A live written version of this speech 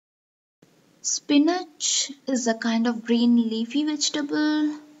Spinach is a kind of green leafy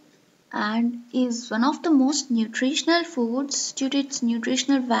vegetable and is one of the most nutritional foods due to its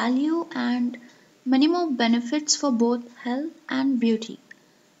nutritional value and many more benefits for both health and beauty.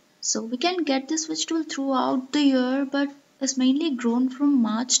 So we can get this vegetable throughout the year but is mainly grown from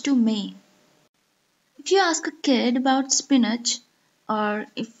March to May. If you ask a kid about spinach, or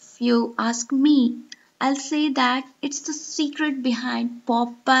if you ask me, I'll say that it's the secret behind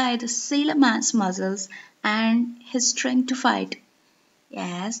Popeye the Sailor Man's muscles and his strength to fight.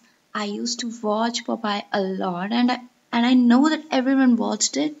 Yes, I used to watch Popeye a lot, and I know that everyone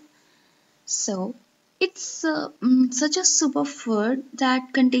watched it. So it's such a superfood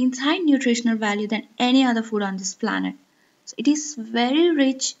that contains high nutritional value than any other food on this planet. So it is very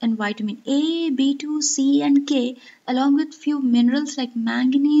rich in vitamin A, B2, C, and K, along with few minerals like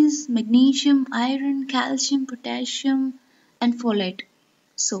manganese, magnesium, iron, calcium, potassium, and folate.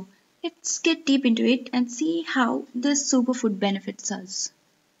 So let's get deep into it and see how this superfood benefits us.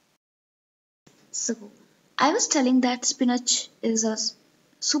 So, I was telling that spinach is a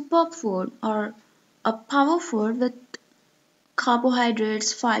superb food or a power food with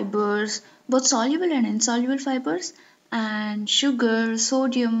carbohydrates, fibers, both soluble and insoluble fibers, and sugar,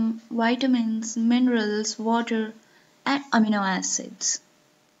 sodium, vitamins, minerals, water, and amino acids.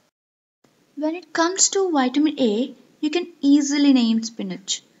 When it comes to vitamin A, you can easily name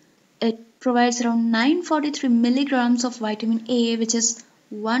spinach. It provides around 943 milligrams of vitamin A, which is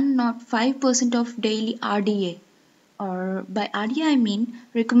 105% of daily RDA. Or by RDA, I mean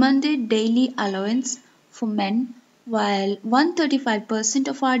recommended daily allowance for men, while 135%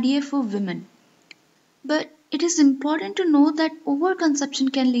 of RDA for women. But it is important to know that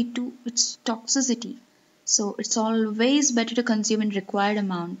overconsumption can lead to its toxicity. So it's always better to consume in required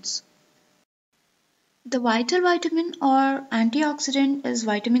amounts. The vital vitamin or antioxidant is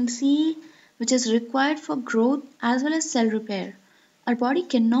vitamin C, which is required for growth as well as cell repair. Our body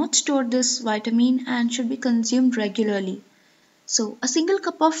cannot store this vitamin and should be consumed regularly. So, a single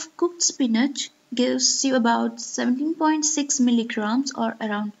cup of cooked spinach gives you about 17.6 milligrams or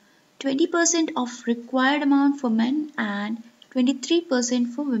around 20% of required amount for men and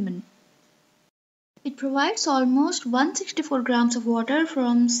 23% for women. It provides almost 164 grams of water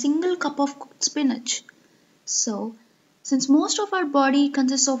from single cup of cooked spinach. So, since most of our body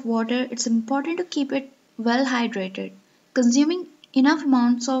consists of water, it's important to keep it well hydrated. Consuming enough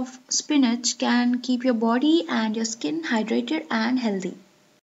amounts of spinach can keep your body and your skin hydrated and healthy.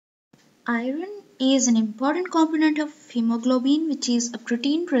 Iron is an important component of hemoglobin, which is a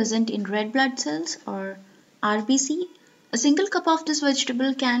protein present in red blood cells or RBC. A single cup of this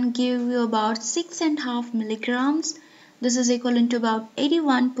vegetable can give you about 6.5 milligrams. This is equivalent to about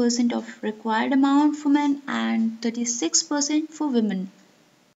 81% of required amount for men and 36% for women.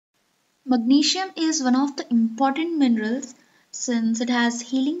 Magnesium is one of the important minerals since it has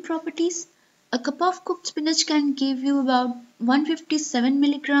healing properties. A cup of cooked spinach can give you about 157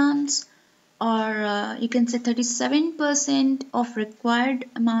 milligrams, or you can say 37% of required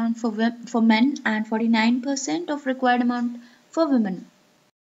amount for men and 49% of required amount for women.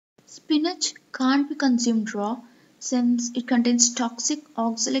 Spinach can't be consumed raw since it contains toxic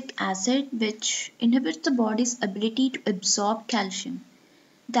oxalic acid which inhibits the body's ability to absorb calcium.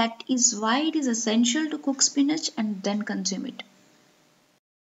 That is why it is essential to cook spinach and then consume it.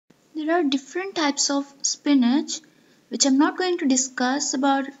 There are different types of spinach which I'm not going to discuss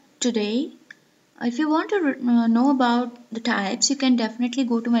about today. If you want to know about the types, you can definitely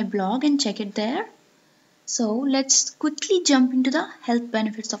go to my blog and check it there. So let's quickly jump into the health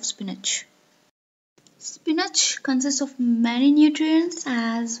benefits of spinach. Spinach consists of many nutrients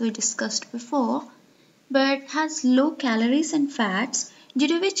as we discussed before, but has low calories and fats due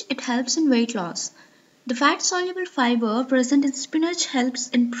to which it helps in weight loss. The fat soluble fiber present in spinach helps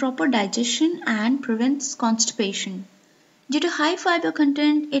in proper digestion and prevents constipation. Due to high fiber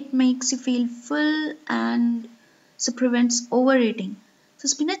content, it makes you feel full and so prevents overeating. So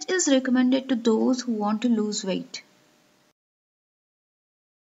spinach is recommended to those who want to lose weight.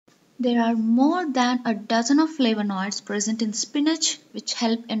 There are more than a dozen of flavonoids present in spinach which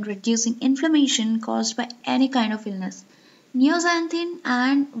help in reducing inflammation caused by any kind of illness. Neoxanthin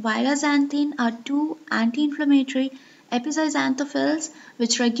and vilaxanthin are two anti-inflammatory epixanthophylls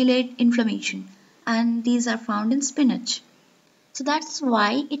which regulate inflammation, and these are found in spinach. So that's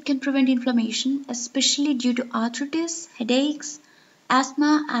why it can prevent inflammation, especially due to arthritis, headaches,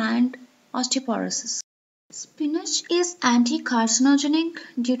 asthma, and osteoporosis. Spinach is anti-carcinogenic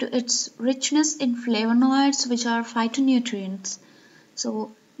due to its richness in flavonoids, which are phytonutrients.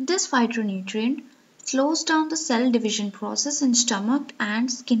 So, this phytonutrient slows down the cell division process in stomach and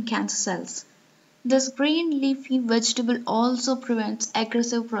skin cancer cells. This green leafy vegetable also prevents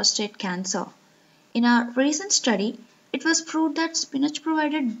aggressive prostate cancer. In a recent study, it was proved that spinach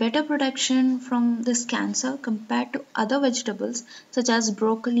provided better protection from this cancer compared to other vegetables such as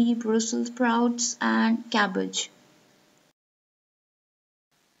broccoli, Brussels sprouts, and cabbage.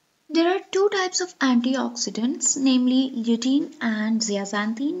 There are two types of antioxidants, namely lutein and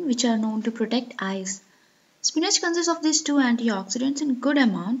zeaxanthin, which are known to protect eyes. Spinach consists of these two antioxidants in good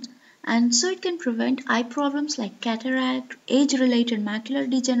amounts, and so it can prevent eye problems like cataract, age related macular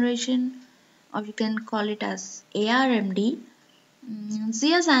degeneration, or you can call it as ARMD.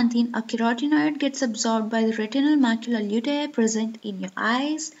 Zeaxanthin, a carotenoid, gets absorbed by the retinal macular lutea present in your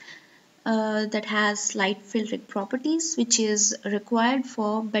eyes that has light filtering properties, which is required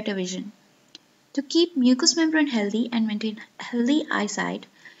for better vision. To keep mucous membrane healthy and maintain healthy eyesight,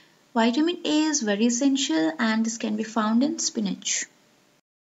 vitamin A is very essential and this can be found in spinach.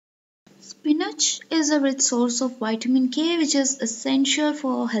 Spinach is a rich source of vitamin K, which is essential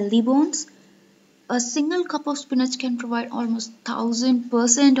for healthy bones. A single cup of spinach can provide almost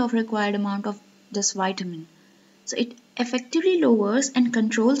 1000% of required amount of this vitamin. So it effectively lowers and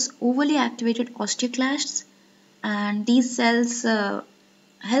controls overly activated osteoclasts, and these cells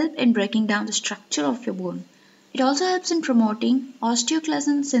help in breaking down the structure of your bone. It also helps in promoting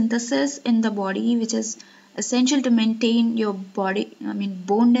osteoclasm synthesis in the body, which is essential to maintain your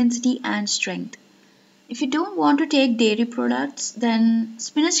bone density and strength. If you don't want to take dairy products, then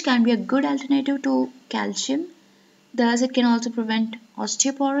spinach can be a good alternative to calcium. Thus, it can also prevent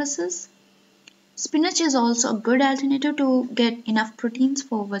osteoporosis. Spinach is also a good alternative to get enough proteins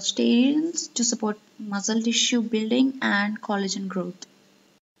for vegetarians to support muscle tissue building and collagen growth.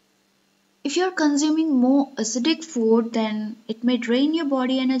 If you're consuming more acidic food, then it may drain your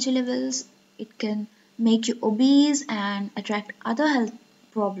body energy levels, it can make you obese and attract other health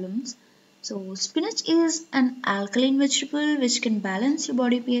problems. So, spinach is an alkaline vegetable which can balance your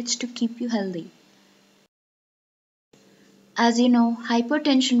body pH to keep you healthy. As you know,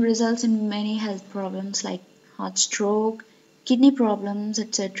 hypertension results in many health problems like heart stroke, kidney problems,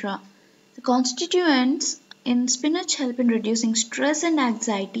 etc. The constituents in spinach help in reducing stress and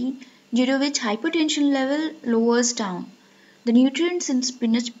anxiety, due to which hypertension level lowers down. The nutrients in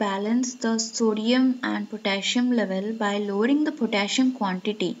spinach balance the sodium and potassium level by lowering the potassium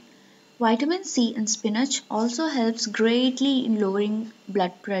quantity. Vitamin C in spinach also helps greatly in lowering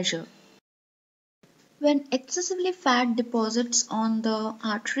blood pressure. When excessively fat deposits on the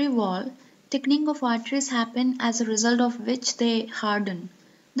artery wall, thickening of arteries happen as a result of which they harden.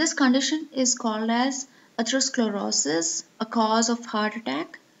 This condition is called as atherosclerosis, a cause of heart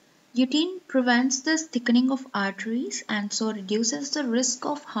attack. Lutein prevents this thickening of arteries and so reduces the risk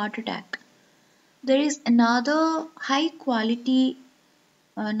of heart attack. There is another high quality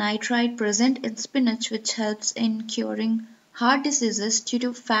nitrite present in spinach which helps in curing heart diseases due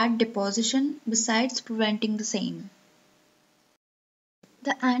to fat deposition besides preventing the same.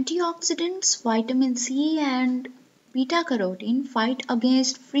 The antioxidants vitamin C and beta carotene fight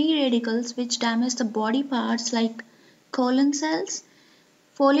against free radicals which damage the body parts like colon cells.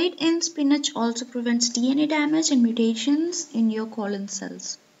 Folate in spinach also prevents DNA damage and mutations in your colon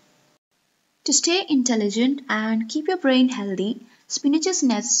cells. To stay intelligent and keep your brain healthy, spinach is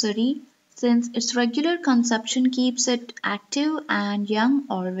necessary since its regular consumption keeps it active and young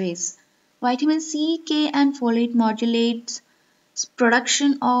always. Vitamin C, K, and folate modulates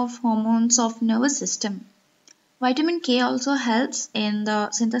production of hormones of nervous system. Vitamin K also helps in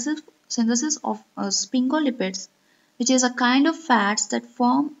the synthesis of sphingolipids, which is a kind of fats that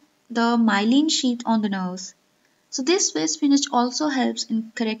form the myelin sheath on the nerves. So this way spinach also helps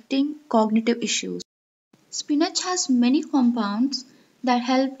in correcting cognitive issues. Spinach has many compounds that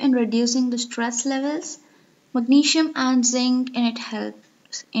help in reducing the stress levels. Magnesium and zinc in it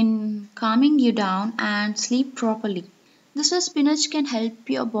helps in calming you down and sleep properly. This way spinach can help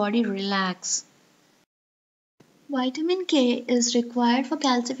your body relax. Vitamin K is required for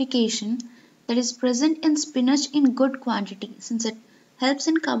calcification, that is present in spinach in good quantity since it helps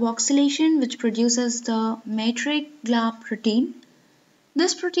in carboxylation which produces the matrix GLA protein.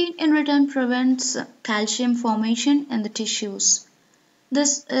 This protein in return prevents calcium formation in the tissues.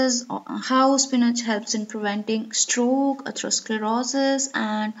 This is how spinach helps in preventing stroke, atherosclerosis,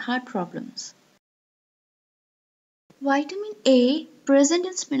 and heart problems. Vitamin A present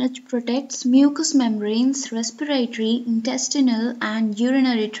in spinach protects mucous membranes, respiratory, intestinal, and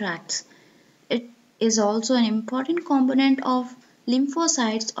urinary tracts. It is also an important component of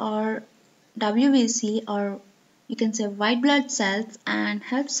lymphocytes or WBC, or you can say white blood cells, and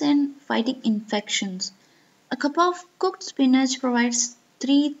helps in fighting infections. A cup of cooked spinach provides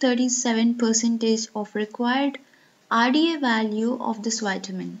 337% of required RDA value of this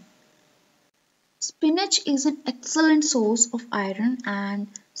vitamin. Spinach is an excellent source of iron and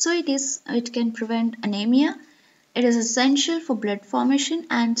it can prevent anemia. It is essential for blood formation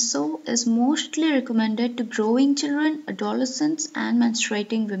and so is mostly recommended to growing children, adolescents and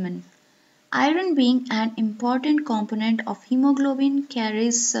menstruating women. Iron being an important component of hemoglobin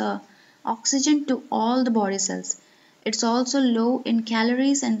carries oxygen to all the body cells. It's also low in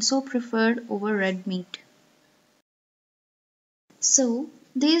calories and so preferred over red meat. So,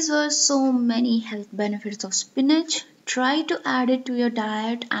 these were so many health benefits of spinach. Try to add it to your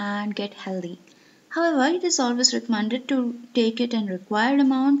diet and get healthy. However, it is always recommended to take it in required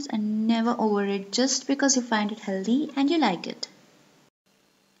amounts and never over it just because you find it healthy and you like it.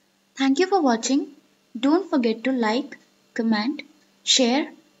 Thank you for watching. Don't forget to like, comment,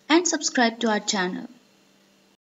 share, and subscribe to our channel.